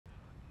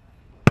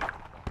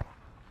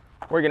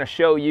We're gonna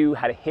show you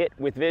how to hit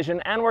with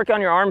vision and work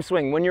on your arm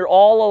swing when you're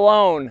all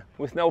alone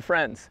with no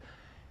friends.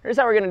 Here's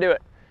how we're gonna do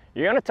it.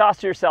 You're gonna toss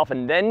to yourself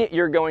and then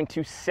you're going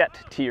to set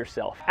to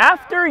yourself.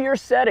 After you're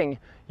setting,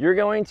 you're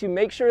going to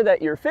make sure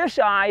that your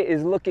fisheye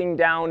is looking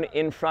down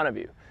in front of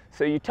you.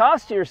 So you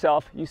toss to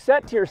yourself, you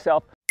set to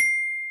yourself,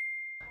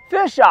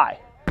 fisheye.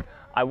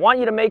 I want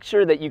you to make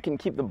sure that you can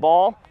keep the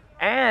ball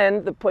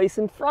and the place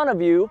in front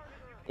of you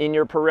in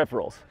your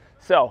peripherals.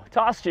 So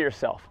toss to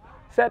yourself,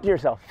 set to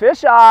yourself,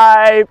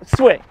 fisheye,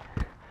 swing.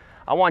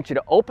 I want you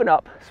to open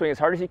up, swing as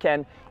hard as you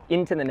can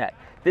into the net.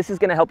 This is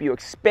going to help you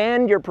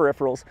expand your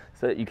peripherals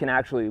so that you can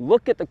actually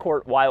look at the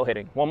court while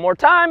hitting. One more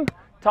time,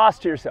 toss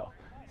to yourself,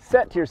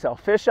 set to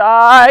yourself,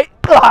 fisheye.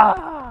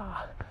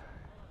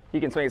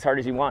 You can swing as hard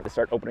as you want to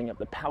start opening up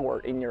the power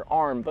in your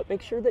arm, but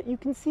make sure that you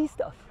can see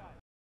stuff.